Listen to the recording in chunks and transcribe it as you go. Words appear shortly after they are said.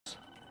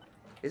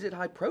Is it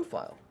high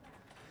profile?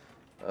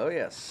 Oh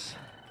yes,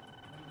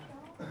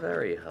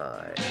 very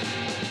high.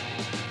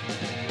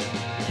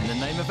 In the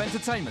name of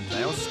entertainment,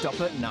 they'll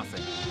stop at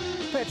nothing.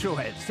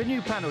 Petrolheads, the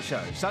new panel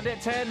show, Sunday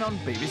at 10 on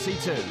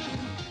BBC Two.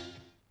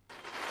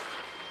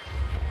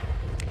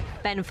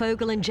 Ben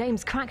Fogle and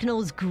James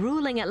Cracknell's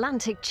gruelling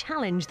Atlantic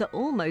challenge that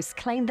almost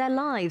claimed their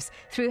lives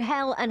through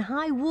hell and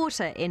high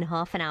water in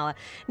half an hour.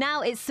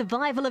 Now it's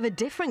survival of a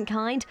different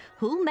kind.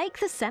 Who'll make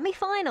the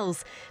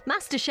semi-finals?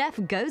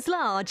 MasterChef goes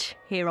large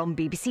here on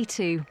BBC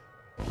Two.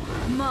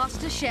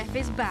 MasterChef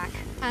is back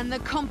and the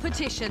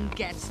competition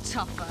gets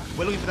tougher.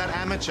 We're looking for that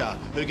amateur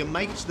who can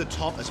make it to the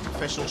top as a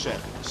professional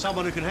chef.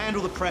 Someone who can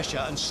handle the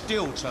pressure and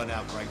still turn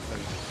out great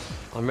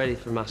food. I'm ready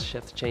for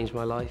MasterChef to change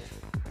my life.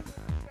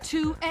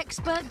 2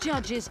 expert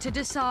judges to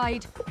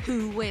decide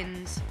who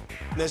wins.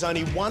 There's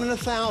only 1 in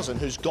 1,000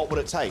 who's got what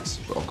it takes.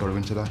 But I've got to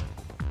win today.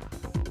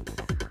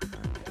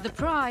 The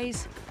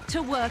prize,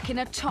 to work in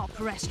a top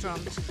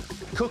restaurant.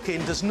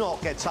 Cooking does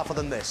not get tougher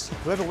than this.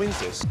 Whoever wins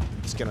this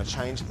is going to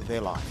change their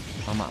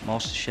life. I'm at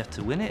MasterChef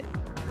to win it.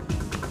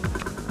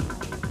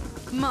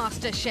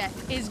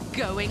 MasterChef is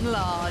going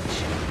large.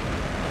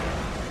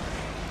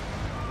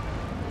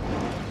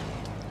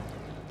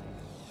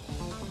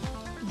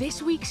 This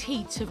week's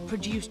heats have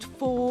produced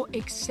 4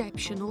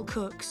 exceptional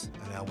cooks.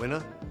 And our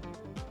winner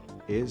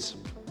is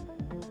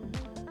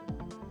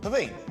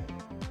Naveen,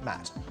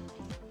 Matt,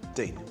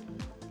 Dean,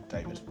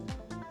 David.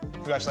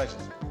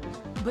 Congratulations.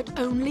 But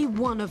only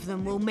one of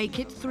them will make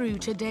it through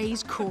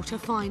today's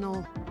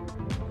quarter-final.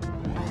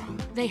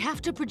 They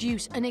have to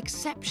produce an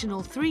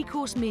exceptional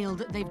 3-course meal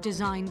that they've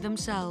designed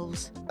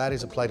themselves. That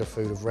is a plate of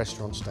food of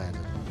restaurant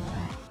standard.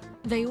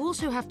 They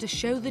also have to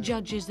show the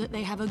judges that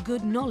they have a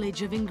good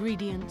knowledge of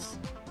ingredients.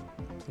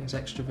 There's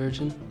extra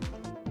virgin.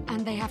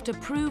 And they have to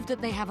prove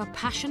that they have a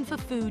passion for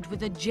food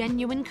with a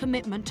genuine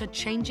commitment to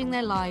changing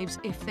their lives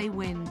if they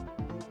win.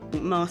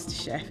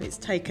 MasterChef, it's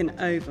taken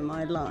over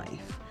my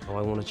life. Oh,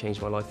 I want to change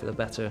my life for the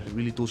better. It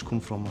really does come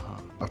from my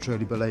heart. I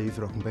truly believe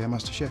that I can be a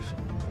master chef.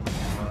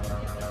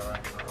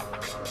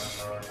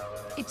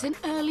 It's an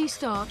early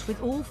start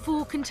with all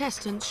 4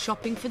 contestants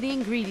shopping for the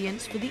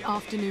ingredients for the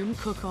afternoon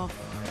cook-off.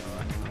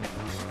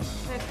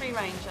 They're free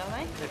range, are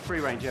they? They're free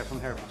range, yeah,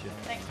 from Herefordshire.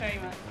 Thanks very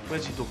much.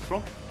 Where's your duck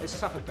from? It's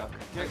Suffolk duck.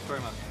 Thanks very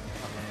much.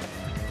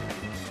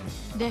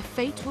 Their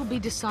fate will be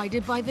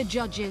decided by the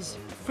judges.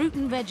 Fruit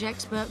and veg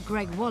expert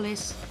Greg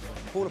Wallace.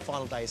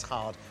 Quarter-final day is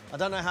hard. I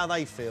don't know how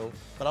they feel,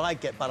 but I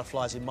get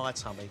butterflies in my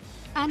tummy.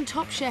 And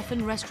top chef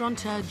and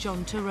restaurateur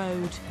John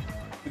Turode.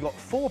 We've got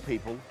 4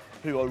 people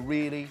who are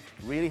really,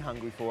 really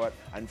hungry for it,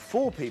 and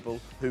 4 people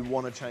who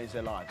want to change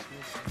their lives.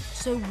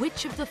 So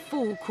which of the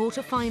 4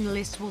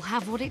 quarter-finalists will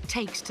have what it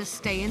takes to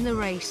stay in the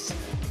race?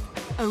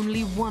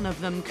 Only one of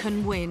them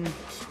can win.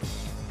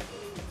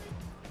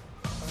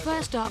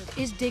 First up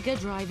is digger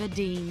driver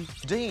Dean.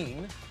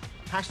 Dean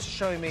has to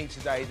show me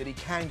today that he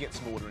can get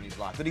some order in his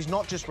life, that he's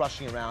not just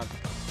rushing around.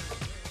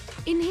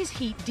 In his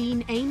heat,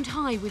 Dean aimed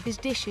high with his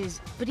dishes,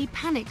 but he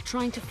panicked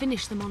trying to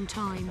finish them on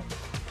time.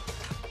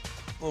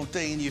 Well,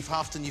 Dean, you've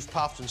huffed and you've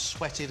puffed and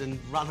sweated and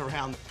run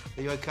around.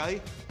 Are you OK?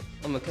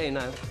 I'm okay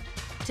now.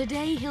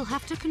 Today, he'll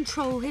have to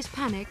control his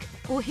panic,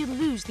 or he'll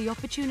lose the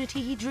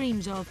opportunity he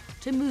dreams of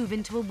to move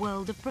into a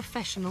world of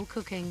professional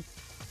cooking.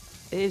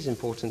 It is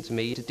important to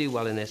me to do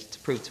well in this, to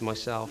prove to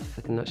myself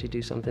I can actually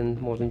do something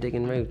more than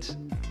digging roots.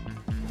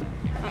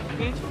 That's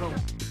beautiful.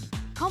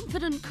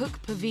 Confident cook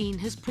Paveen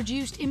has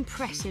produced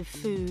impressive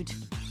food.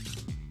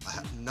 I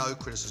have no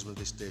criticism of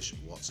this dish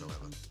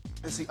whatsoever.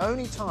 It's the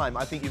only time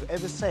I think you've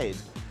ever said,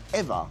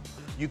 ever,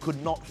 you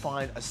could not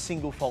find a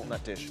single fault in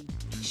that dish.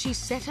 She's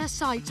set her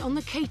sights on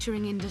the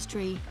catering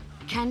industry.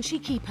 Can she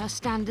keep her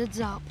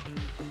standards up?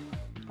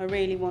 I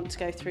really want to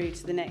go through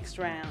to the next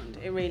round.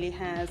 It really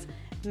has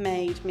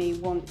made me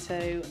want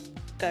to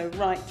go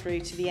right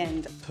through to the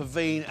end.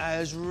 Paveen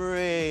has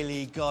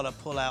really got to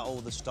pull out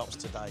all the stops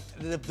today.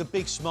 The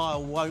big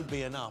smile won't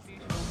be enough.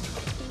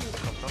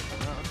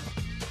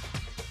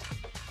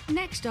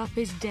 Next up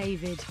is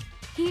David.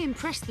 He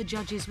impressed the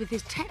judges with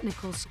his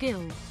technical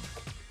skill.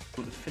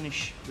 To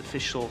finish the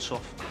fish sauce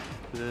off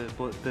with a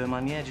beurre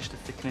manière, just to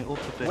thicken it up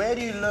a bit. Where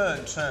do you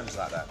learn terms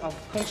like that?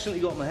 I've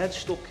constantly got my head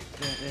stuck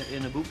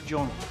in a book,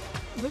 John.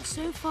 But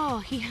so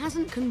far, he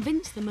hasn't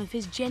convinced them of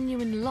his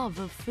genuine love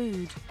of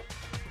food.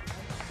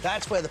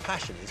 That's where the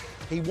passion is.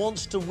 He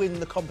wants to win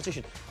the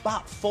competition,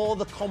 but for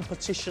the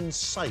competition's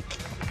sake.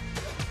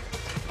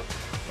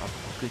 I've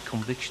got great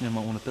conviction in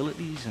my own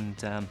abilities,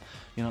 and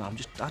you know,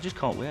 I just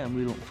can't wait. I'm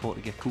really looking forward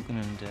to get cooking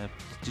and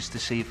just to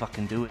see if I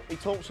can do it. He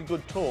talks a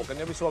good talk, and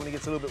every so often he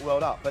gets a little bit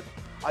welled up, but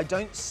I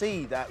don't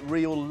see that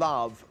real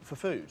love for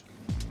food.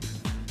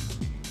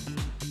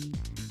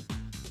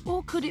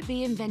 Or could it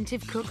be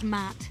inventive cook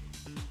Matt?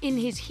 In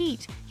his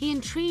heat, He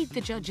intrigued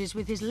the judges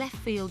with his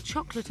left-field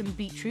chocolate and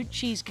beetroot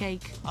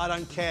cheesecake. I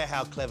don't care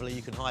how cleverly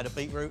you can hide a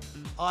beetroot.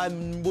 I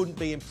wouldn't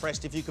be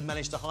impressed if you could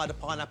manage to hide a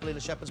pineapple in a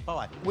shepherd's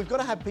pie. We've got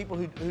to have people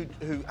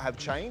who have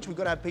change. We've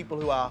got to have people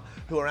who are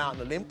out on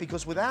the limb,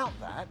 because without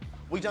that,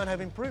 we don't have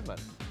improvement.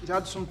 It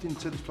adds something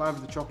to the flavour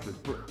of the chocolate,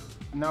 but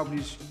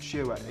nobody's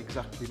sure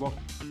exactly what.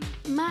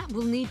 Matt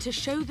will need to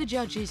show the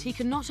judges he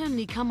can not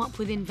only come up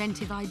with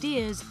inventive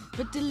ideas,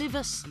 but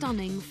deliver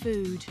stunning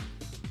food.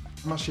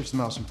 MasterChef's the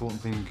most important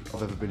thing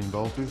I've ever been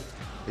involved with.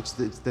 It's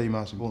the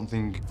most important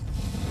thing.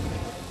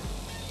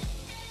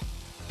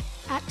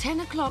 At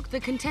 10 o'clock, the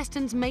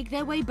contestants make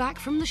their way back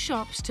from the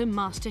shops to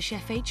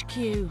MasterChef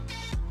HQ.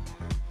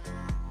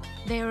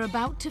 They are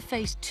about to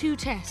face 2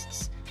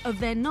 tests of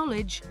their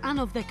knowledge and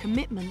of their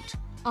commitment.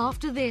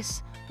 After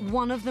this,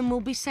 one of them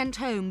will be sent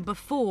home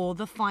before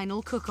the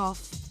final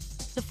cook-off.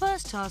 The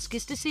first task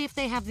is to see if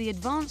they have the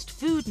advanced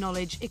food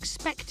knowledge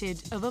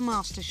expected of a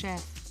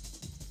MasterChef.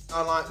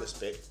 I like this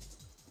bit,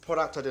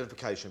 product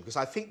identification, because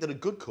I think that a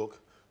good cook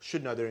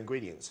should know their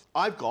ingredients.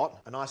 I've got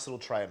a nice little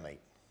tray of meat.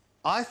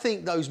 I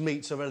think those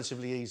meats are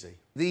relatively easy.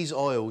 These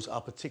oils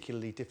are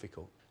particularly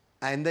difficult,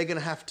 and they're going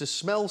to have to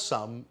smell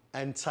some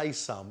and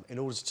taste some in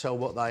order to tell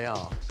what they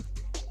are.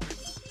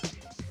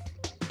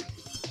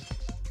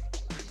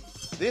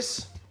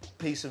 This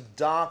piece of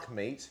dark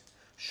meat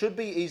should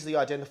be easily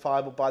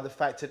identifiable by the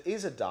fact that it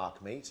is a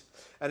dark meat,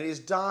 and it is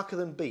darker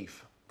than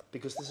beef,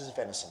 because this is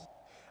venison.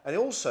 And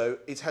also,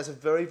 it has a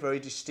very, very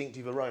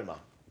distinctive aroma.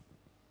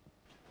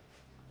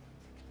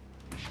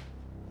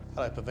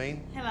 Hello,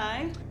 Paveen.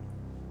 Hello.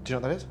 Do you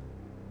know what that is?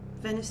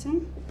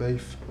 Venison.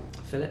 Beef.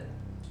 Fillet.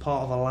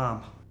 Part of a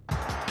lamb.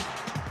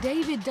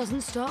 David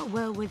doesn't start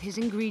well with his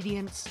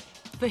ingredients.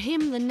 For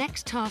him, the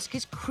next task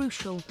is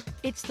crucial.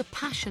 It's the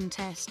passion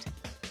test.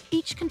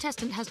 Each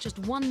contestant has just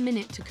 1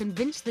 minute to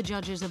convince the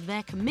judges of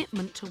their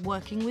commitment to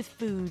working with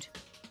food.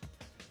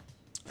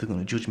 They're going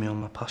to judge me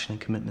on my passion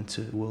and commitment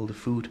to the world of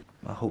food.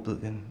 I hope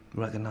that they can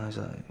recognise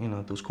that, you know,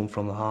 it does come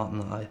from the heart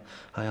and that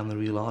I am the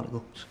real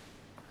article.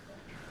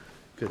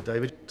 Good,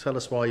 David. Tell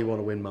us why you want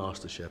to win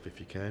MasterChef, if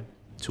you can.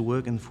 To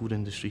work in the food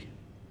industry,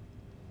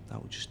 that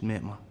would just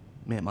make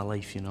my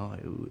life, you know.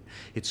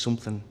 It's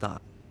something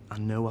that I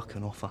know I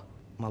can offer.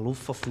 My love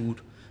for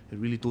food, it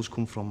really does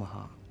come from my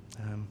heart.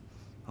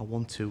 I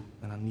want to,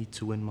 and I need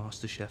to win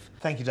MasterChef.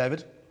 Thank you,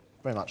 David.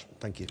 Very much.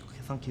 Thank you. Okay,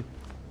 thank you.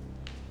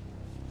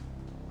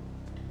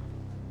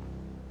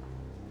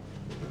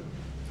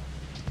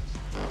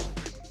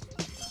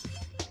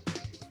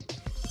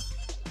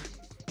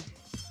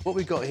 What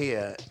we've got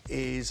here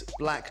is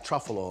black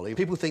truffle oil.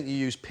 People think you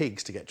use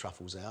pigs to get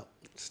truffles out.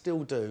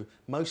 Still do.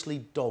 Mostly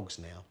dogs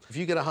now. If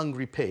you get a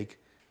hungry pig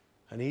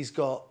and he's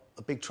got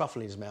a big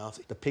truffle in his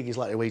mouth, the pig is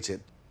likely to eat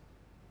it.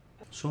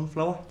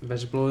 Sunflower?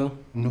 Vegetable oil.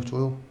 Nut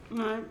oil.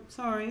 No,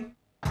 sorry.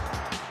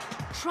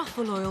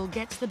 Truffle oil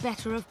gets the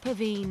better of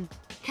Paveen.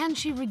 Can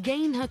she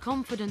regain her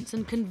confidence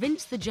and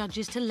convince the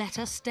judges to let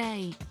her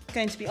stay? I'm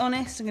going to be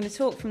honest, I'm going to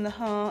talk from the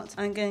heart.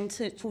 I'm going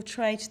to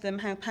portray to them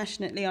how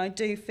passionately I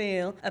do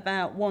feel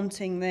about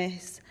wanting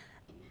this.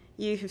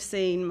 You have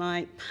seen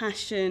my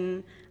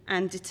passion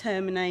and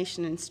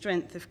determination and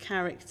strength of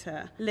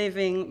character.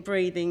 Living,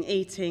 breathing,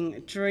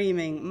 eating,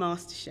 dreaming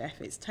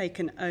MasterChef. It's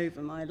taken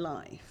over my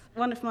life.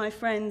 One of my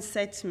friends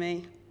said to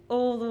me,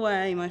 all the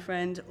way, my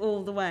friend,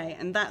 all the way.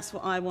 And that's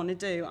what I want to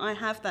do. I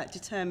have that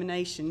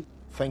determination.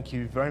 Thank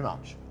you very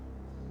much.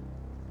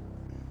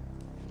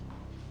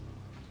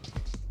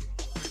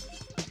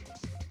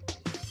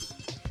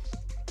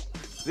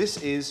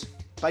 This is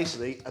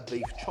basically a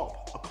beef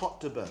chop, a cote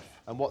de boeuf.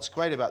 And what's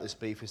great about this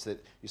beef is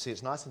that you see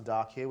it's nice and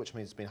dark here, which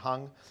means it's been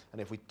hung. And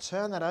if we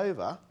turn that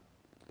over,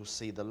 you'll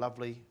see the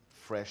lovely,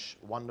 fresh,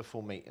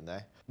 wonderful meat in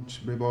there. It's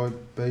ribeye,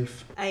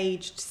 beef.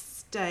 Aged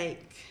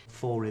steak.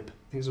 Forerib.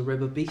 I think it's a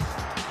rib of beef.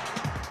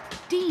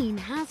 Dean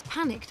has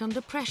panicked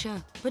under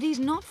pressure, but he's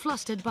not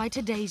flustered by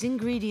today's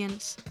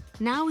ingredients.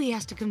 Now he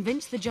has to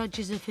convince the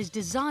judges of his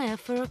desire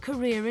for a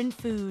career in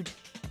food.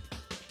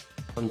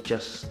 I'm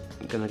just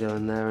going to go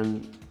in there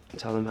and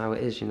tell them how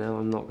it is, you know.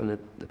 I'm not going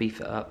to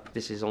beef it up.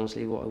 This is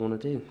honestly what I want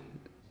to do.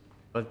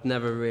 I've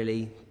never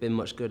really been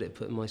much good at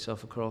putting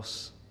myself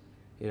across,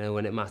 you know,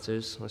 when it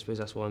matters. I suppose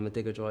that's why I'm a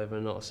digger driver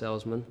and not a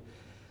salesman.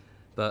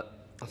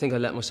 But I think I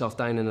let myself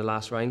down in the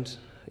last round.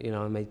 You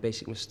know, I made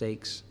basic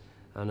mistakes,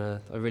 and I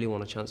really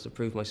want a chance to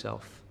prove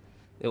myself.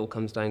 It all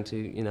comes down to,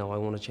 you know, I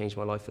want to change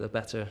my life for the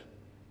better,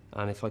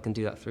 and if I can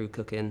do that through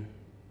cooking,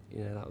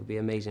 you know, that would be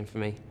amazing for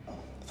me.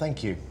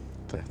 Thank you.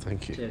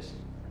 Thank you. Cheers.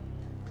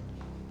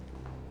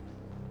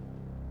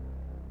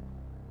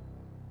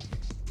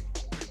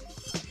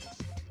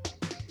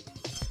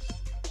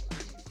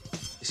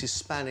 This is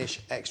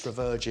Spanish extra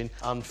virgin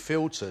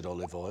unfiltered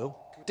olive oil.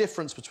 The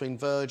difference between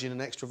virgin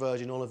and extra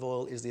virgin olive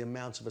oil is the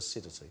amount of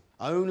acidity.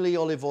 Only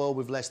olive oil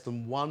with less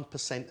than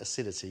 1%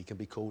 acidity can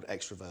be called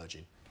extra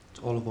virgin.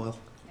 It's olive oil.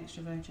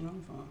 Extra virgin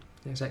olive oil.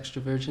 It's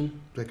extra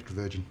virgin. Extra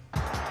virgin.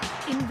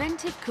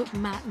 Inventive cook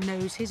Matt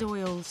knows his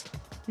oils.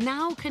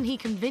 Now can he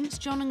convince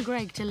John and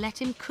Greg to let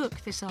him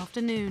cook this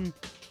afternoon?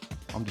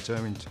 I'm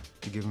determined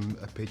to give them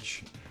a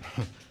pitch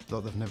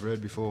that they've never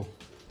heard before.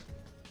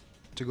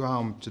 To go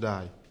home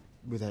today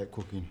without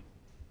cooking.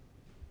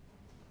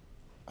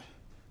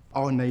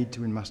 I need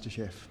to win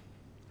MasterChef.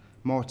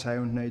 My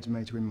town needs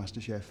me to win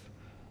MasterChef.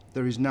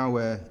 There is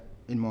nowhere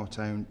in my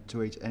town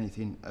to eat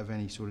anything of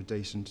any sort of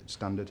decent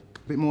standard.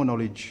 A bit more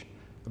knowledge,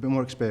 a bit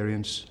more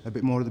experience, a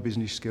bit more of the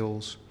business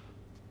skills,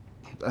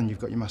 and you've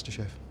got your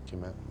MasterChef. Thank you,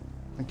 Matt.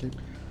 Thank you.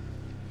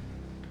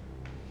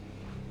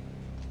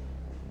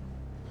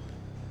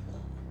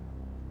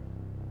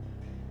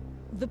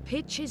 The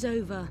pitch is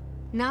over.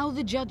 Now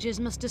the judges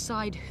must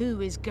decide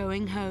who is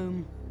going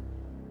home.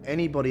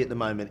 Anybody at the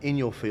moment in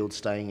your field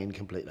staying in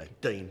completely?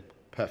 Dean.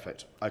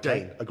 Perfect. Okay,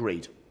 Dean.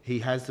 agreed. He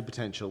has the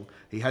potential,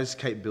 he has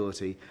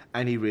capability,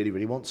 and he really,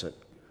 really wants it.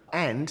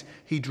 And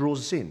he draws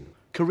us in.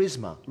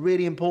 Charisma,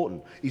 really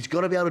important. He's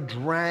got to be able to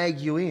drag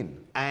you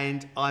in.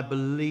 And I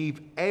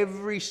believe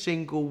every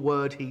single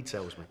word he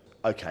tells me.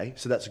 Okay,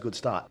 so that's a good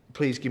start.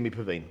 Please give me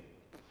Paveen.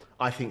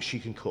 I think she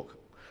can cook.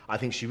 I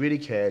think she really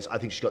cares. I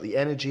think she's got the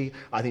energy.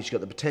 I think she's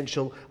got the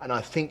potential. And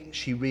I think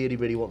she really,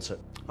 really wants it.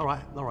 All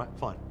right,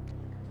 fine.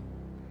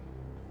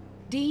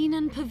 Dean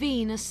and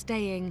Paveen are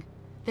staying.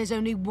 There's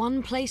only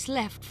one place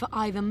left for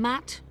either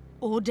Matt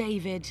or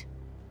David.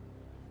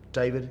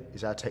 David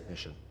is our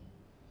technician.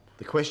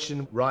 The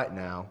question right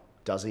now,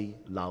 does he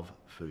love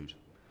food?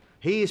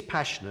 He is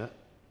passionate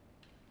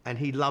and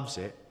he loves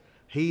it.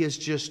 He has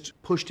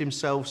just pushed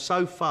himself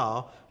so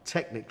far,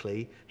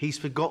 technically, he's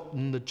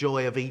forgotten the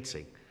joy of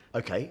eating.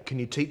 Okay, can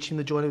you teach him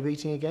the joy of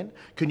eating again?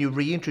 Can you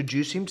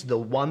reintroduce him to the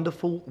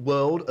wonderful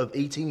world of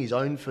eating his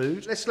own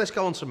food? Let's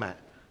go on to Matt.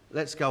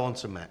 Let's go on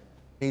to Matt.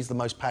 He's the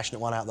most passionate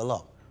one out of the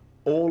lot.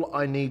 All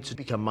I need to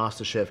become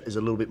MasterChef is a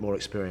little bit more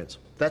experience.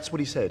 That's what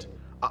he said.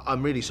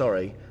 I'm really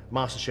sorry.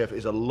 MasterChef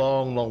is a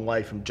long, long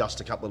way from just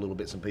a couple of little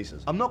bits and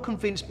pieces. I'm not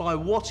convinced by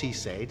what he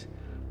said,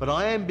 but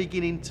I am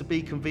beginning to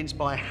be convinced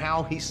by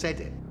how he said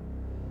it.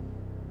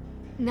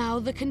 Now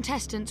the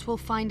contestants will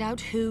find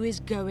out who is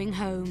going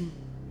home.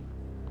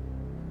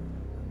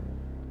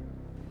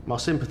 My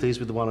sympathies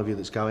with the one of you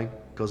that's going,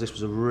 because this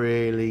was a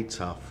really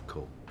tough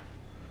call.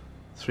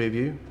 3 of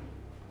you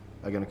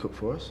are going to cook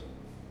for us,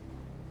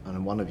 and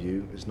then 1 of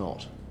you is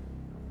not.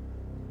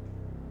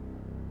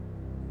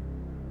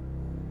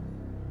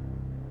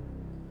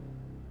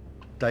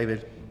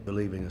 David, you're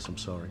leaving us, I'm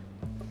sorry.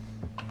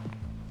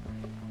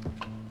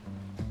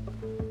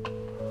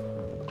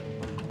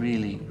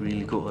 Really,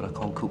 really gutted I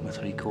can't cook my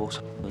 3-course.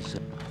 I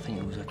think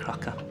it was a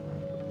cracker.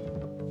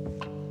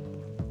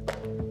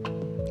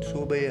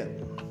 So be it.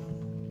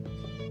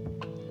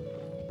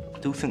 I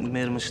do think we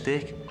made a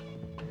mistake,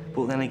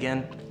 but then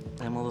again,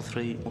 them other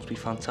 3 must be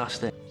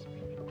fantastic.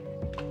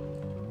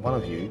 1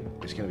 of you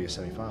is going to be a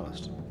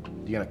semi-finalist.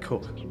 You're going to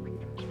cook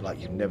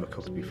like you've never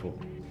cooked before.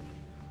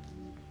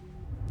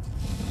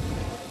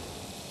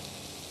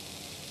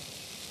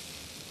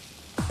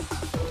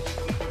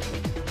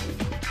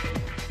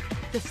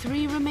 The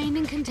 3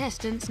 remaining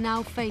contestants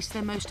now face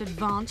their most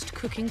advanced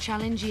cooking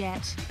challenge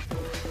yet.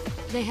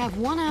 They have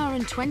 1 hour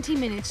and 20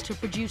 minutes to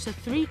produce a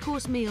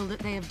 3-course meal that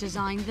they have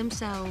designed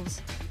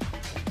themselves.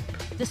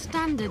 The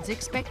standards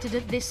expected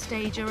at this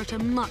stage are at a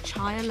much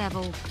higher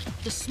level.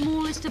 The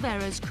smallest of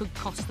errors could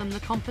cost them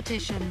the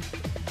competition.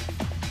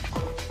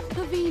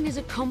 Paveen is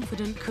a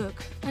confident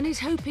cook and is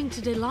hoping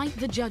to delight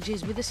the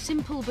judges with a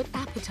simple but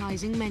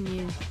appetizing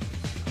menu.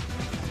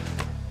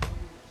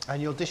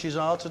 And your dishes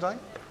are today?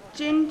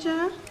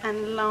 Ginger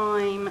and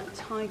lime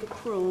tiger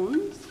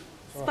prawns,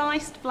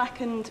 spiced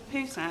blackened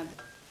poussin.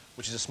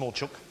 Which is a small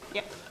chook.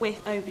 Yep.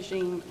 With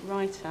aubergine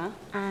raita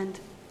and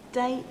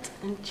date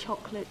and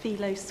chocolate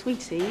phyllo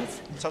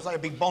sweeties. So it's like a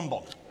big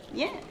bonbon.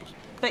 Yeah,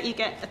 but you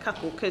get a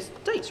couple because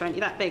dates are only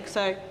that big,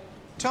 so...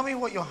 Tell me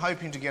what you're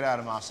hoping to get out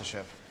of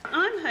MasterChef.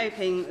 I'm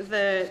hoping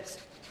that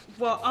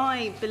what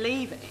I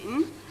believe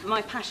in,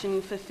 my passion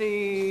for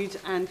food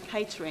and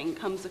catering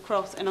comes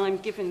across, and I'm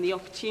given the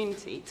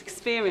opportunity to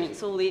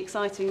experience all the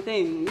exciting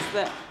things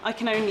that I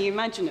can only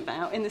imagine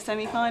about in the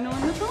semi-final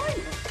and the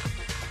final.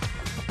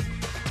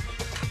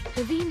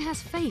 Paveen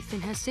has faith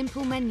in her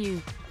simple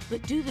menu,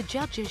 but do the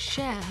judges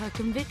share her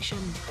conviction?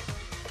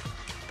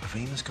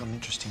 Paveen's got an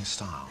interesting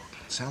style.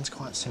 Sounds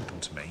quite simple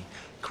to me.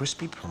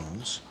 Crispy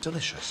prawns,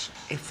 delicious,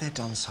 if they're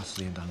done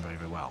subtly and done very,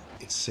 very well.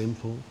 It's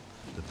simple,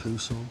 the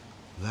poussin,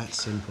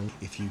 that's simple.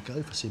 If you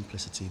go for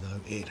simplicity,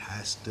 though, it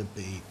has to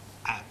be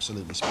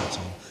absolutely spot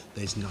on.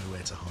 There's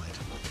nowhere to hide.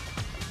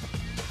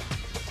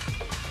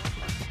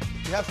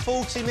 You have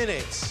 40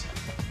 minutes.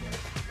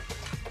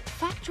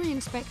 Factory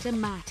Inspector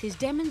Matt is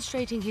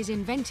demonstrating his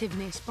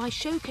inventiveness by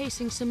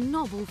showcasing some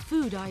novel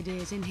food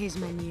ideas in his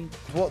menu.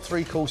 What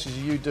 3 courses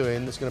are you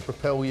doing that's going to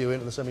propel you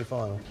into the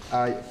semi-final?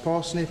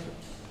 Parsnip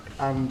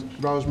and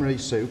rosemary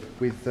soup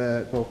with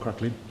boiled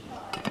crackling,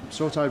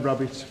 sautéed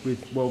rabbit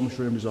with wild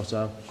mushroom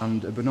risotto,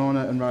 and a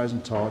banana and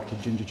raisin tart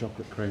with ginger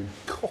chocolate cream.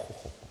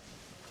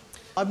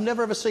 I've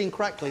never ever seen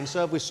crackling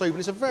served with soup, and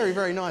it's a very,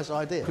 very nice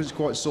idea. Because it's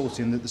quite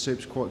salty and the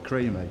soup's quite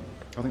creamy,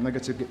 I think they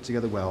get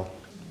together well.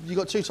 You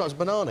got two types of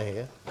banana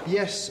here.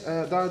 Yes,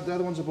 they're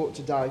the ones I bought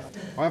today.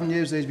 I haven't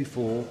used these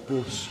before,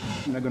 but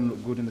they're going to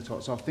look good in the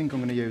top, so I think I'm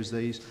going to use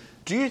these.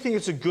 Do you think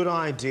it's a good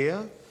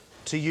idea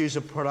to use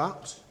a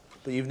product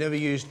that you've never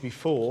used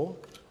before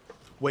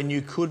when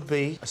you could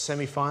be a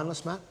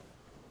semi-finalist, Matt?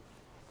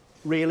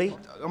 Really?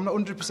 I'm not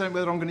 100%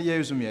 whether I'm going to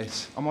use them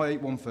yet. I might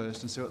eat one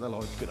first and see what they're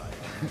like. Good idea.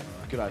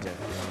 Good idea.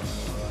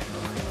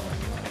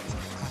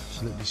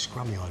 Absolutely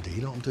scrummy idea.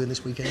 You know what I'm doing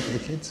this weekend for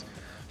the kids?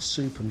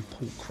 Soup and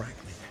pork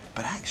crackling.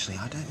 But actually,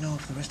 I don't know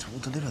if the restaurant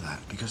will deliver that,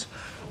 because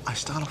I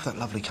start off with that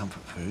lovely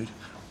comfort food.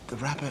 The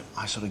rabbit,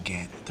 I sort of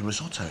get. The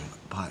risotto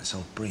by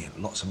itself,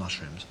 brilliant. Lots of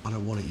mushrooms. I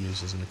don't want it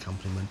used as an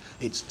accompaniment.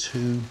 It's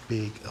too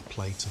big a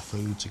plate of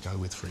food to go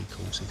with 3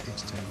 courses.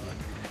 It's too big.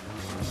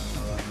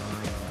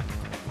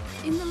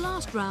 In the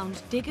last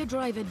round, digger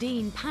driver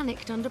Dean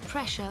panicked under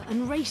pressure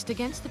and raced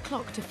against the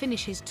clock to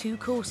finish his 2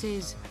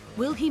 courses.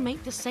 Will he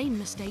make the same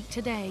mistake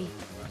today?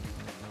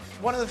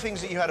 One of the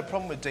things that you had a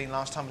problem with, Dean,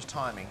 last time was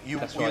timing.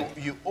 That's right.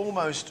 You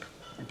almost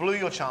blew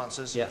your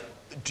chances. Yeah.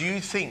 Do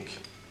you think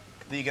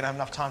that you're going to have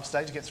enough time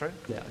today to get through?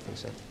 Yeah, I think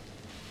so.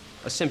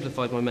 I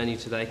simplified my menu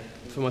today.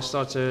 For my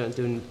starter, I'm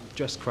doing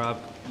dressed crab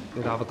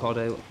with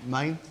avocado.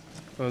 Main?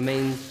 For my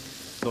main,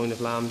 loin of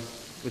lamb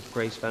with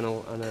braised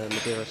fennel and a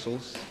Madeira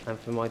sauce. And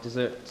for my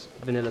dessert,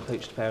 vanilla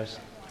poached pears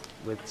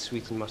with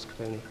sweetened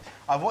mascarpone.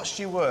 I've watched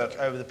you work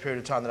over the period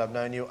of time that I've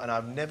known you, and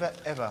I've never,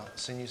 ever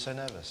seen you so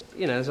nervous.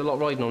 You know, there's a lot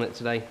riding on it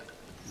today.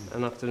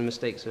 And after the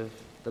mistakes of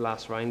the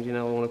last round, you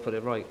know, I want to put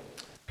it right.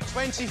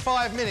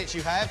 25 minutes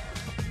you have.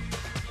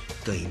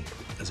 Dean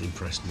has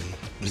impressed me.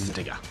 Mr.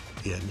 Digger.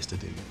 Yeah, Mr.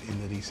 Digger, in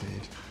that he said,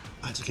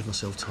 I had to give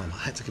myself time. I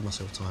had to give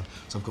myself time,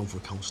 so I've gone for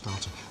a cold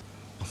starter.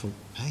 I thought,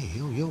 hey,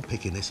 you're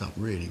picking this up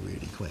really,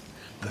 really quick.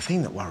 The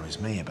thing that worries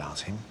me about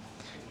him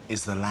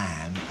is the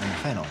lamb and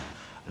fennel.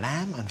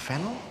 Lamb and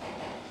fennel?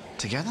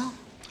 Together?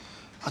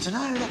 I don't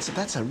know,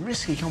 that's a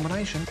risky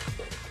combination.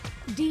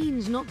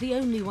 Dean's not the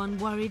only one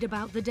worried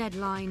about the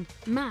deadline.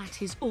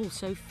 Matt is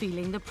also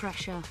feeling the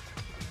pressure.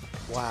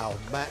 Wow,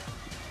 Matt,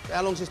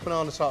 how long's this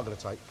banana tart going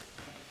to take?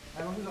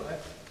 How long have you got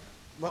left?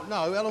 Well,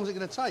 no, how long's it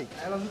going to take?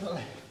 How long have you got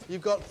left?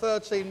 You've got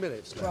 13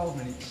 minutes. 12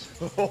 minutes.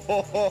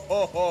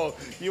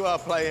 You are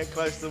playing it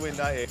close to the wind,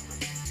 aren't you?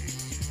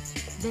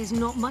 There's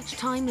not much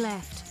time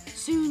left.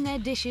 Soon their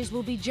dishes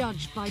will be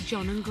judged by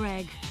John and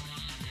Greg.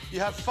 You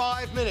have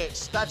 5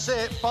 minutes. That's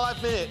it,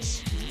 5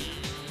 minutes.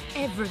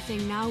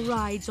 Everything now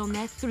rides on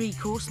their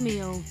 3-course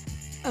meal.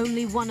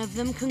 Only one of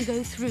them can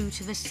go through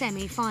to the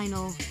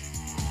semi-final.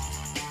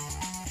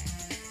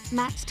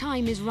 Matt's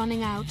time is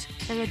running out.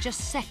 There are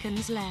just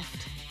seconds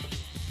left.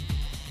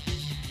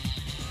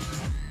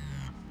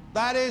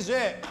 That is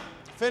it.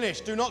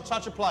 Finished. Do not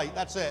touch a plate.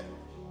 That's it.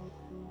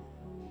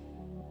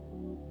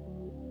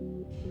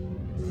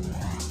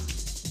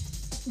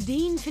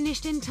 Dean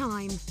finished in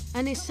time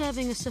and is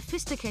serving a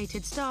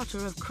sophisticated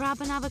starter of crab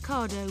and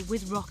avocado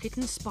with rocket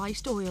and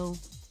spiced oil.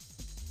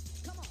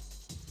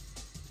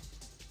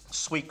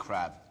 Sweet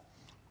crab,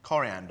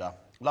 coriander,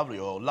 lovely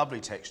oil,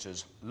 lovely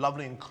textures,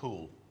 lovely and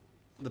cool.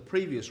 The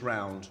previous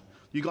round,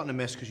 you got in a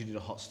mess because you did a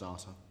hot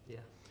starter.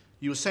 Yeah.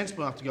 You were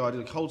sensible enough to go, I did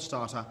a cold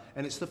starter,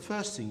 and it's the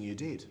first thing you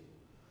did.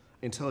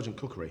 Intelligent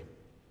cookery.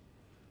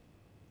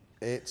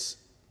 It's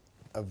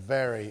a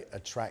very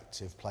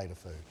attractive plate of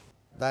food.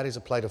 That is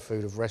a plate of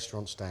food of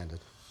restaurant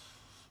standard.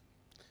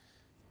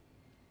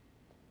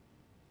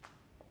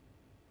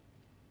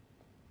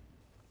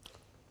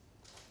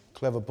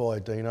 Clever boy,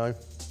 Dino.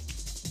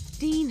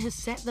 Dean has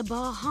set the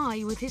bar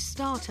high with his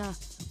starter.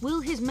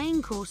 Will his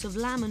main course of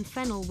lamb and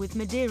fennel with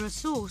Madeira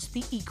sauce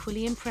be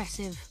equally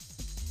impressive?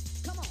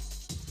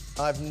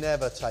 I've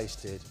never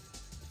tasted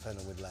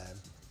fennel with lamb.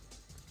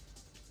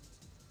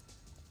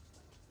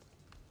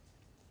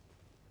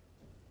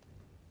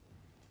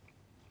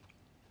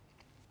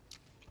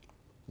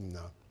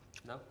 No.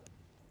 No?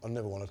 I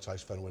never want to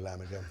taste fennel with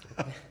lamb again.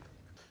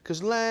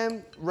 Because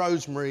lamb,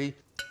 rosemary,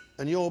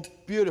 and your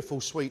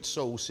beautiful sweet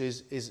sauce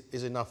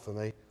is enough for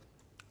me.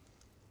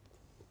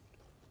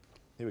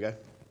 Here we go.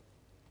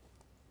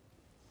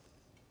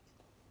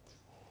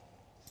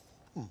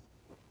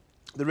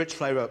 The rich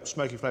flavour,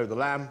 smoky flavour of the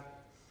lamb,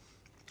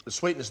 the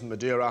sweetness of the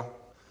Madeira,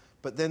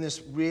 but then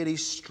this really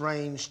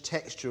strange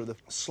texture of the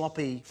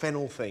sloppy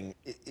fennel thing.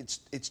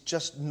 It's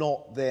just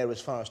not there as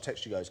far as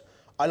texture goes.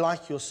 I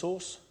like your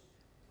sauce,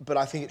 but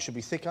I think it should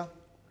be thicker.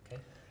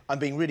 Okay. I'm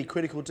being really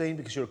critical, Dean,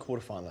 because you're a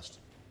quarter-finalist.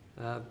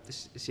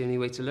 This is the only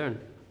way to learn.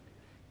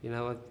 You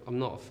know, I'm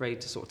not afraid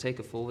to sort of take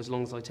a fall as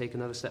long as I take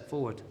another step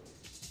forward.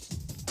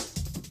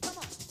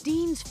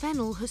 Dean's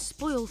fennel has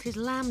spoiled his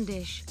lamb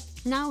dish.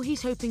 Now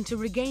he's hoping to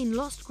regain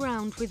lost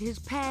ground with his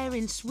pear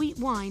in sweet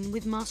wine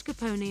with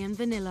mascarpone and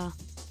vanilla.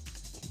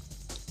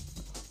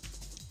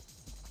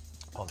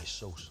 Oh, this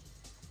sauce.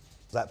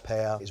 That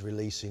pear is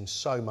releasing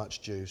so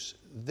much juice.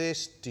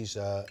 This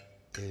dessert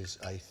is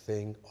a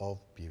thing of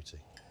beauty.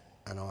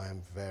 And I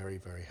am very,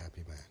 very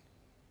happy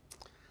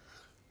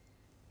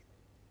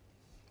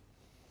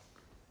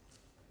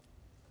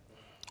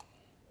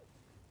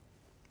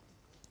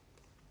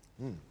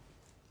man.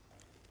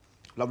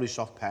 Lovely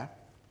soft pear.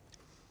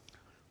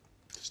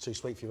 too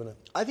sweet for you, isn't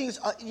it? I think it's,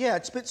 yeah,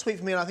 it's a bit sweet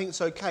for me and I think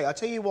it's okay. I'll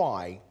tell you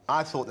why.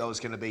 I thought there was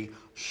going to be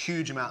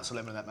huge amounts of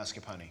lemon in that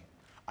mascarpone.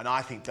 And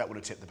I think that would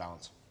have tipped the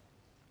balance.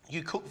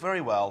 You cook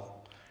very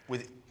well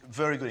with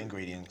very good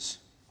ingredients.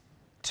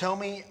 Tell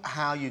me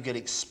how you get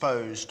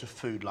exposed to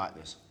food like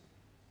this.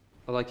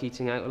 I like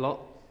eating out a lot.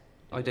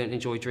 I don't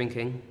enjoy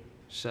drinking,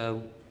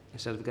 so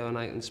instead of going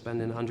out and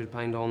spending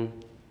 £100 on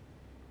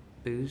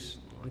booze,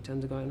 I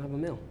tend to go out and have a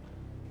meal.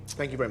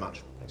 Thank you very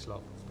much. Thanks a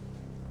lot.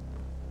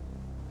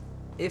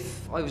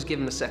 If I was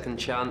given a second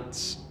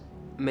chance,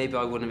 maybe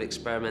I wouldn't have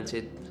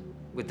experimented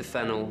with the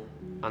fennel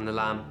and the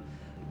lamb.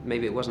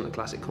 Maybe it wasn't a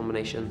classic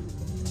combination.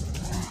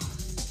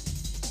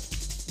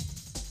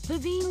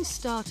 Paveen's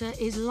starter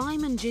is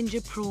lime and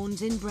ginger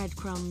prawns in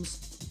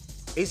breadcrumbs.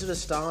 Is it a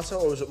starter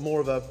or is it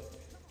more of a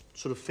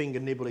sort of finger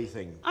nibbly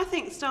thing? I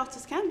think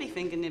starters can be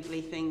finger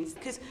nibbly things,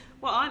 because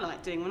what I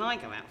like doing when I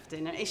go out for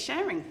dinner is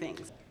sharing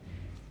things.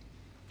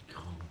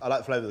 I like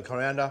the flavour of the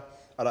coriander,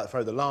 I like the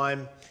flavour of the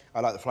lime,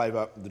 I like the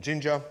flavour of the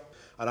ginger,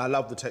 and I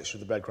love the texture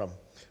of the breadcrumb.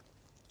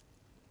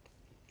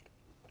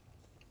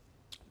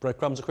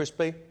 Breadcrumbs are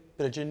crispy,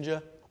 bit of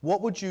ginger.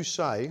 What would you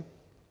say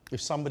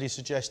if somebody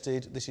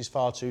suggested this is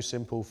far too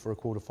simple for a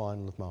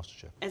quarter-final of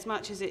MasterChef? As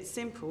much as it's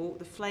simple,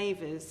 the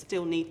flavours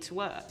still need to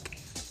work.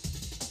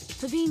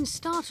 Paveen's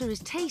starter is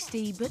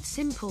tasty but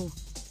simple.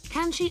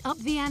 Can she up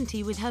the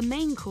ante with her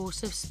main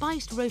course of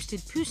spiced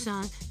roasted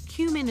poussin,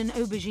 cumin and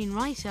aubergine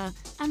raita,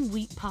 and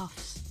wheat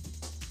puffs?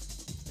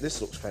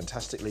 This looks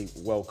fantastically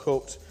well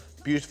cooked,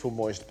 beautiful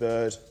moist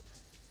bird.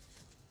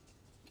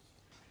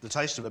 The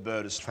taste of the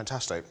bird is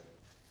fantastic.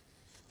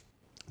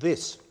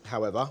 This,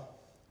 however,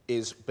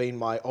 is been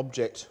my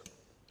object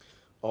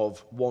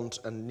of want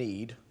and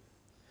need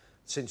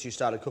since you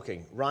started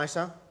cooking.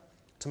 Raita,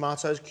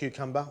 tomatoes,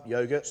 cucumber,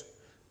 yoghurt.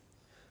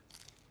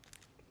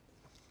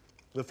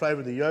 The flavour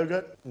of the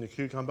yoghurt and the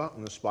cucumber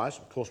and the spice,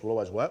 of course, will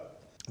always work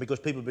because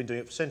people have been doing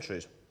it for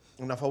centuries.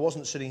 And if I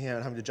wasn't sitting here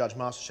and having to judge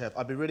MasterChef,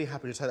 I'd be really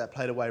happy to take that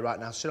plate away right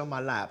now, sit on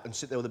my lap and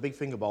sit there with a big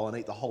finger bowl and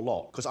eat the whole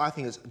lot because I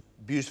think it's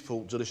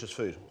beautiful, delicious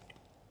food.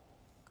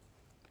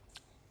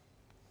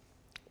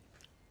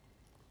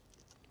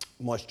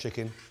 Moist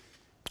chicken,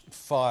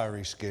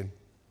 fiery skin.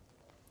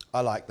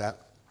 I like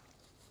that.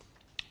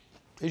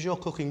 Is your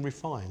cooking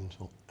refined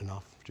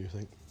enough, do you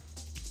think?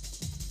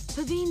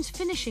 Paveen's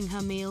finishing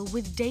her meal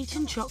with date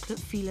and chocolate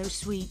phyllo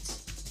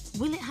sweets.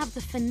 Will it have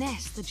the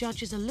finesse the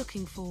judges are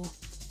looking for?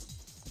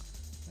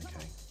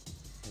 Okay,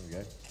 here we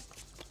go.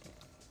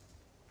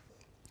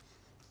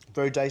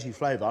 Very dainty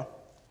flavour.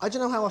 I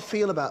don't know how I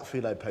feel about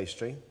phyllo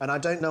pastry, and I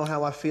don't know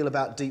how I feel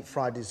about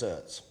deep-fried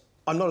desserts.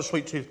 I'm not a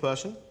sweet tooth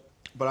person,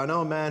 but I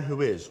know a man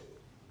who is.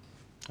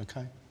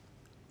 Okay.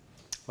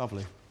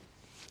 Lovely.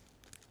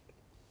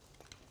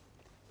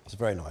 It's a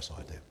very nice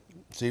idea.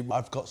 See,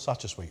 I've got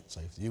such a sweet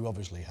tooth. You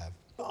obviously have.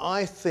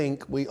 I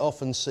think we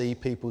often see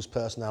people's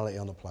personality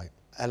on a plate.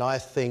 And I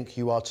think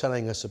you are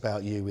telling us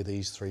about you with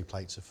these 3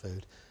 plates of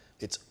food.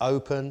 It's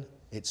open,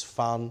 it's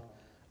fun,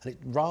 and it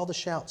rather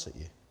shouts at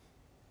you.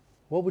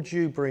 What would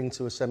you bring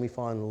to a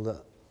semi-final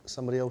that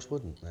somebody else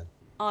wouldn't, then?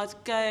 I'd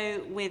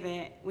go with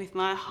it with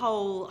my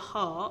whole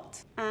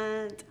heart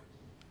and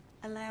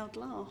a loud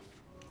laugh.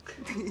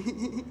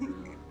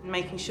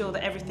 Making sure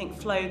that everything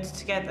flowed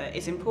together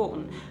is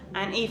important,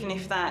 and even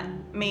if that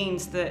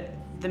means that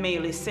the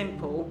meal is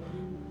simple,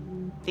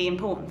 the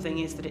important thing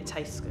is that it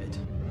tastes good.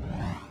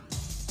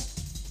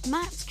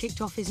 Matt's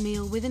kicked off his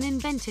meal with an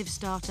inventive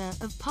starter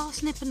of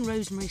parsnip and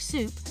rosemary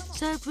soup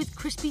served with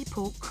crispy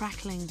pork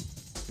crackling.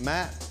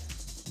 Matt,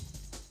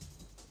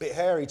 bit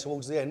hairy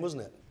towards the end,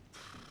 wasn't it?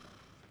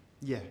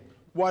 Yeah.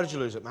 Why did you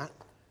lose it, Matt?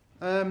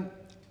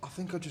 I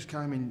think I just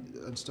came in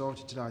and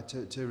started today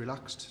too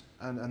relaxed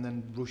and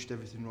then rushed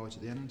everything right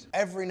at the end.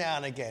 Every now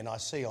and again I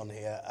see on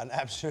here an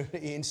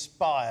absolutely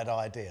inspired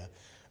idea.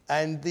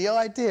 And the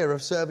idea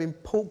of serving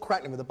pork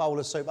crackling with a bowl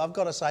of soup, I've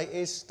got to say,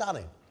 is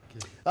stunning.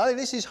 Okay. I think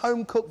this is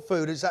home-cooked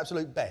food at its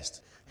absolute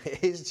best.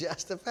 It's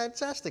just a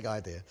fantastic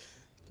idea.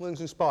 Well, it's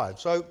inspired.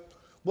 So,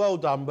 well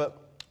done,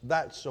 but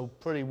that's a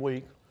pretty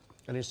weak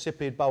and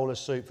insipid bowl of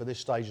soup for this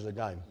stage of the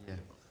game. Yeah.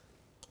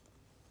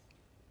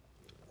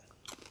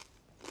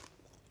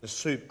 The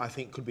soup, I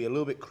think, could be a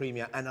little bit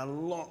creamier and a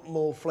lot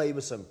more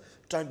flavoursome.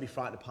 Don't be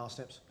frightened of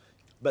parsnips.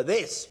 But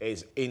this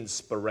is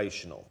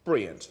inspirational.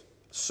 Brilliant.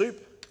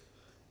 Soup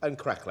and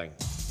crackling.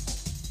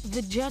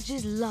 The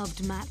judges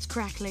loved Matt's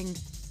crackling.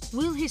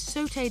 Will his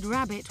sautéed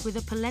rabbit with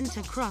a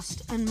polenta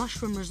crust and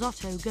mushroom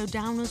risotto go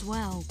down as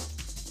well?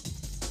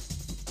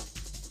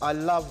 I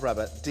love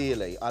rabbit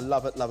dearly. I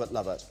love it, love it,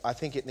 love it. I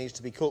think it needs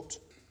to be cooked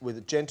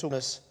with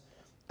gentleness,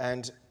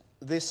 and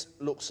this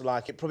looks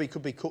like it probably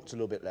could be cooked a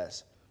little bit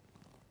less.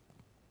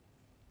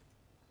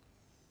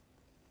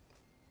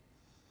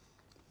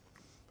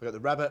 We've got the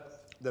rabbit,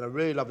 then a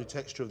really lovely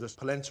texture of this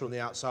polenta on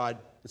the outside.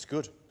 It's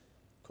good.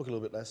 Cook a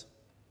little bit less.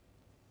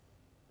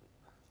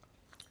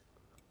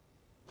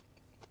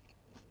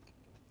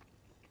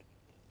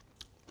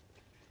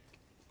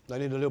 They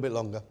need a little bit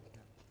longer.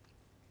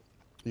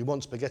 You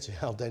want spaghetti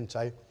al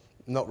dente,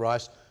 not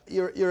rice.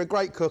 You're a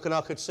great cook, and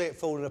I could see it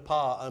falling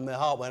apart, and my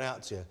heart went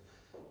out to you.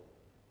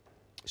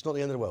 It's not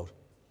the end of the world.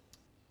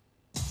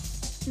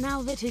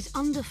 Now that his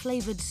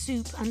under-flavoured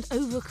soup and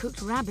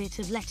overcooked rabbit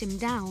have let him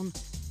down,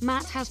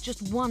 Matt has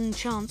just one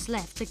chance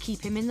left to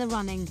keep him in the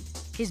running.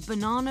 His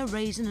banana,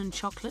 raisin and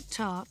chocolate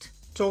tart.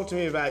 Talk to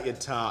me about your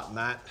tart,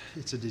 Matt.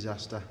 It's a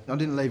disaster. I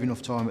didn't leave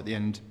enough time at the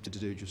end to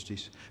do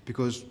justice,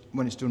 because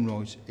when it's done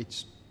right,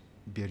 it's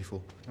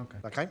beautiful.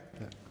 Okay.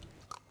 Yeah.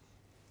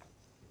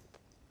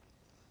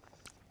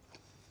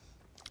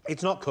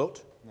 It's not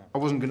cooked. No. I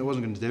wasn't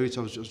going to do it.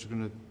 I was just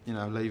going to, you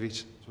know, leave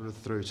it, sort of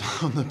throw it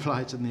on the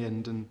plate in the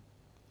end. And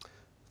a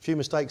few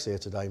mistakes here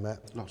today,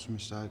 Matt. Lots of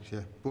mistakes,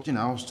 yeah. But you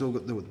know, I've still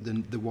got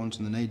the want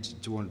and the need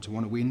to want to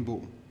win.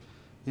 But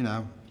you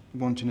know,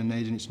 wanting and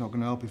needing, it's not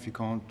going to help if you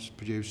can't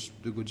produce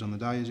the goods on the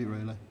day, is it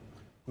really?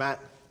 Matt,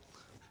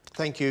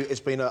 thank you. It's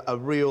been a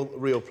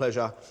real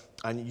pleasure.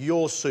 And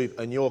your soup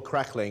and your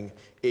crackling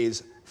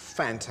is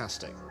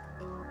fantastic.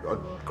 I'd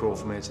crawl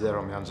from here to there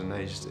on my hands and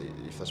knees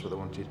if that's what they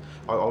wanted.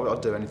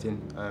 I'd do anything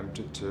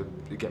to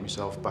get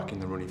myself back in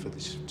the running for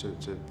this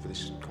for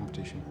this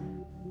competition.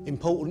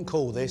 Important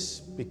call this,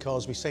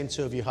 because we send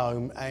 2 of you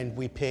home and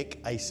we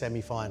pick a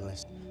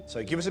semi-finalist.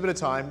 So give us a bit of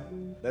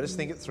time. Let us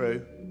think it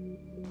through.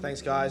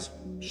 Thanks, guys.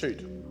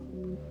 Shoot.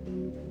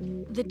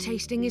 The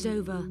tasting is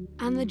over,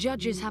 and the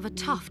judges have a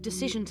tough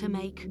decision to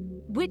make.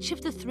 Which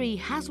of the 3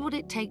 has what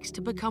it takes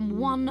to become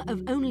one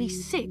of only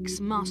 6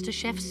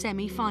 MasterChef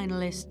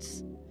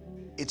semi-finalists?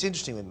 It's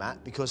interesting with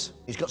Matt because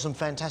he's got some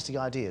fantastic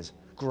ideas.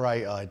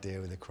 Great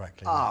idea with the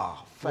crackling.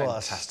 Ah,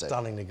 fantastic. What a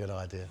stunningly good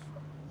idea.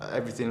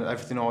 Everything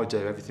I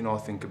do, everything I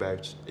think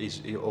about,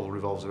 it all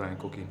revolves around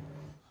cooking.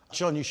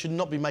 John, you should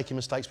not be making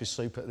mistakes with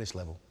soup at this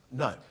level.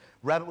 No.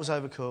 Rabbit was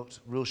overcooked,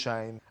 real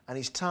shame, and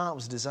his tart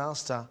was a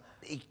disaster.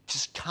 He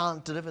just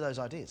can't deliver those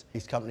ideas.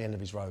 He's come to the end of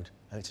his road,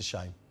 and it's a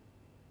shame.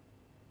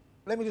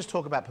 Let me just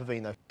talk about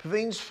Paveen, though.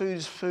 Paveen's food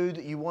is food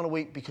that you want to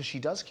eat because she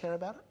does care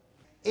about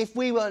it. If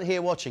we weren't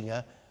here watching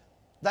her,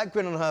 that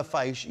grin on her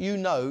face, you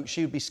know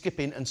she would be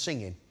skipping and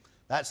singing.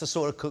 That's the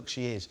sort of cook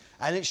she is,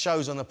 and it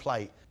shows on the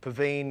plate.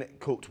 Paveen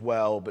cooked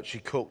well, but she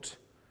cooked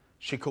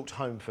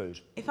home food.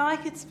 If I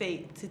could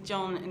speak to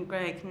John and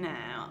Greg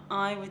now,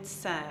 I would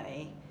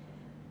say,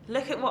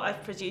 look at what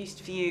I've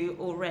produced for you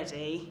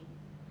already.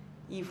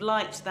 You've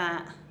liked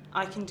that.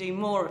 I can do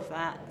more of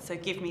that, so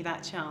give me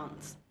that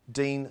chance.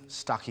 Dean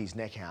stuck his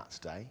neck out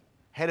today.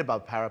 Head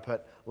above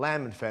parapet,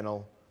 lamb and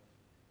fennel.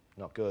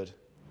 Not good.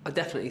 I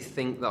definitely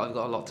think that I've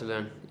got a lot to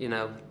learn. You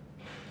know,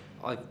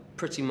 I'm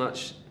pretty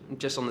much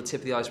just on the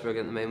tip of the iceberg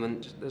at the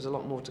moment. There's a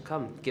lot more to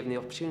come, given the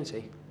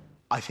opportunity.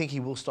 I think he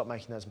will stop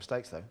making those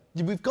mistakes, though.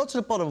 We've got to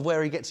the bottom of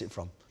where he gets it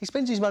from. He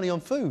spends his money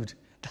on food.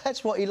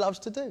 That's what he loves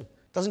to do.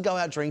 Doesn't go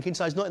out drinking,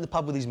 so he's not in the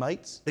pub with his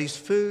mates. His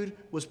food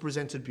was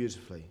presented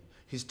beautifully.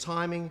 His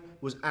timing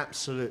was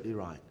absolutely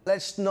right.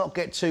 Let's not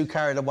get too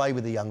carried away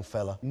with the young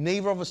fella.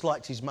 Neither of us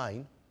liked his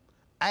main,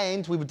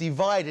 and we were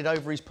divided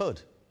over his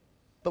pud.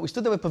 But we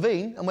stood there with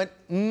Paveen and went,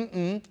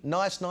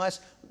 nice,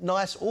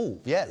 oh,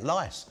 yeah,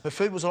 nice. Her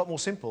food was a lot more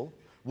simple.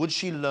 Would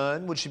she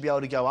learn? Would she be able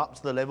to go up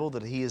to the level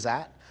that he is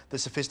at? The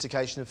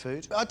sophistication of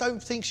food? I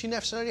don't think she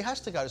necessarily has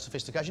to go to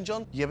sophistication,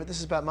 John. Yeah, but this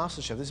is about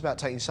MasterChef. This is about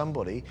taking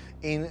somebody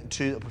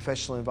into a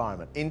professional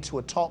environment, into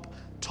a top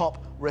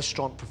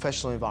restaurant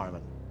professional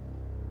environment.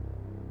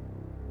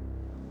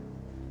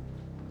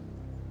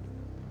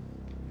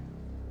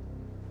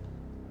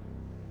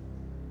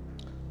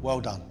 Well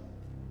done.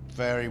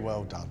 Very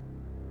well done.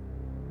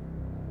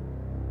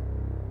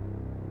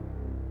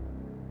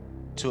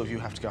 2 of you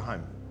have to go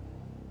home.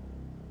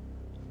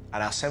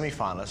 And our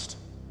semi-finalist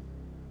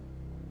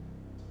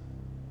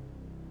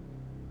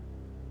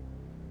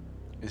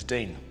is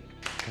Dean.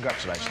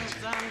 Congratulations.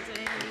 Well done,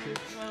 Dean.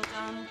 Well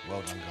done.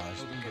 Well done,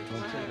 guys.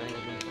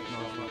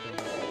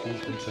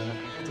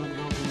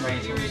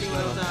 Really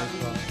well done.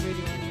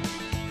 Really well.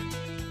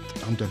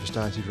 I'm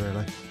devastated,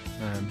 really.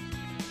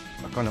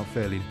 I can't help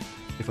feeling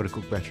if I'd have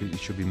cooked better, it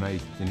should be me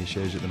in his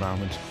shoes at the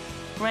moment.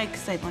 Greg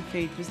said my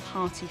food was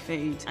hearty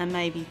food, and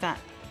maybe that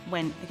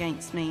went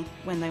against me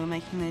when they were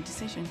making their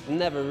decision. I've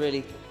never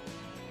really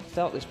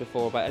felt this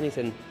before about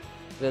anything.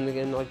 Then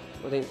again, I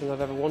don't think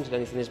I've ever wanted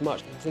anything as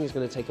much. I think it's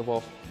going to take a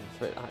while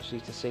for it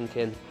actually to sink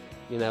in,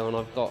 you know, and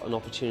I've got an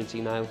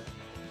opportunity now.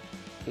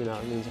 You know,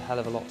 it means a hell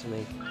of a lot to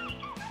me.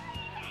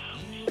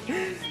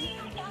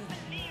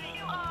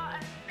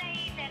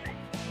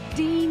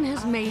 Dean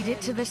has made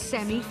it to the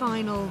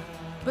semi-final.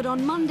 But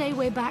on Monday,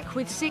 we're back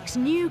with 6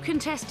 new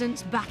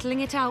contestants battling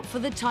it out for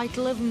the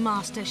title of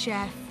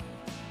MasterChef.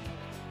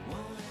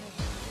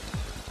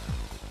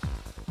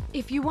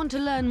 If you want to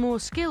learn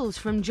more skills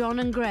from John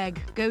and Greg,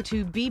 go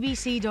to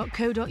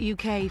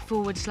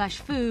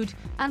bbc.co.uk/food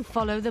and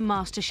follow the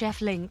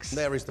MasterChef links.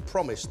 There is the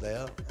promise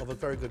there of a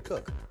very good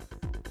cook.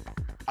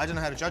 I don't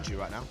know how to judge you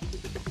right now.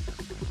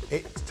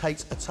 It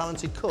takes a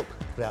talented cook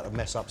to be able to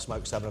mess up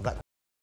smoked salmon of that